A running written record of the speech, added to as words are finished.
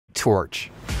Torch,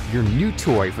 your new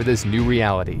toy for this new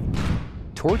reality.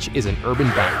 Torch is an urban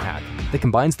backpack that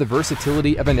combines the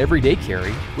versatility of an everyday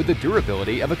carry with the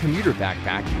durability of a commuter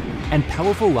backpack and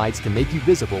powerful lights to make you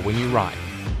visible when you ride.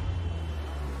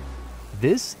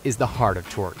 This is the heart of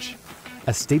Torch,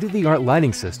 a state-of-the-art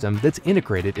lighting system that's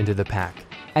integrated into the pack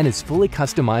and is fully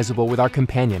customizable with our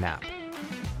companion app.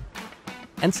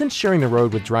 And since sharing the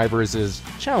road with drivers is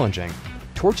challenging,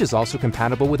 Torch is also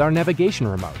compatible with our navigation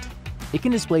remote. It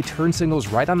can display turn signals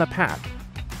right on the pack,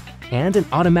 and an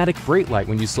automatic brake light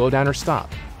when you slow down or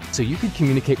stop, so you can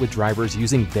communicate with drivers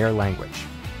using their language.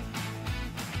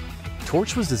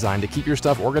 Torch was designed to keep your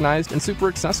stuff organized and super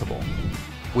accessible.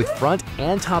 With front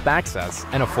and top access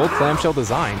and a full clamshell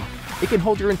design, it can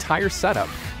hold your entire setup.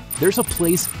 There's a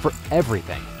place for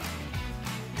everything.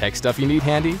 Tech stuff you need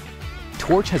handy?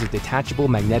 Torch has a detachable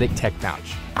magnetic tech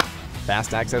pouch.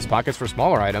 Fast access pockets for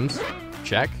smaller items?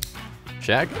 Check,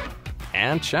 check,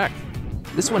 and check.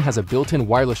 This one has a built-in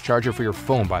wireless charger for your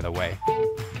phone, by the way.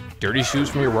 Dirty shoes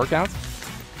from your workouts?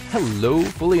 Hello,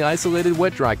 fully isolated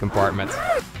wet-dry compartment.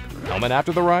 Helmet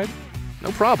after the ride?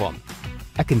 No problem.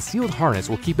 A concealed harness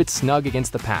will keep it snug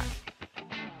against the pack.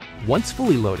 Once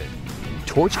fully loaded,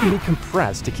 Torch can be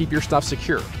compressed to keep your stuff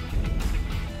secure.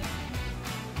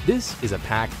 This is a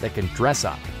pack that can dress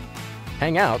up,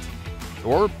 hang out,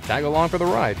 or tag along for the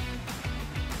ride.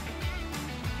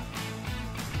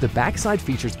 The backside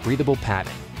features breathable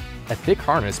padding, a thick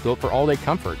harness built for all-day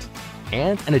comfort,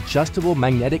 and an adjustable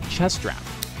magnetic chest strap.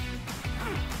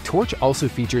 Torch also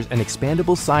features an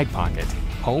expandable side pocket,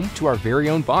 home to our very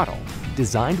own bottle,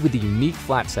 designed with a unique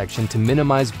flap section to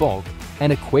minimize bulk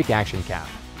and a quick action cap.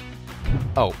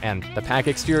 Oh, and the pack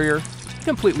exterior,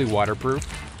 completely waterproof.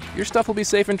 Your stuff will be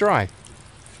safe and dry.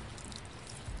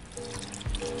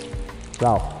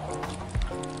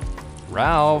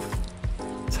 Ralph,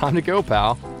 time to go,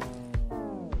 pal.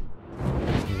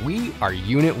 We are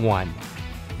Unit 1.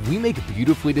 We make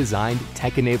beautifully designed,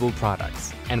 tech-enabled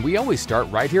products, and we always start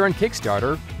right here on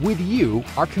Kickstarter with you,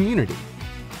 our community.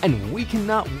 And we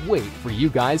cannot wait for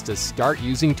you guys to start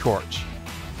using Torch.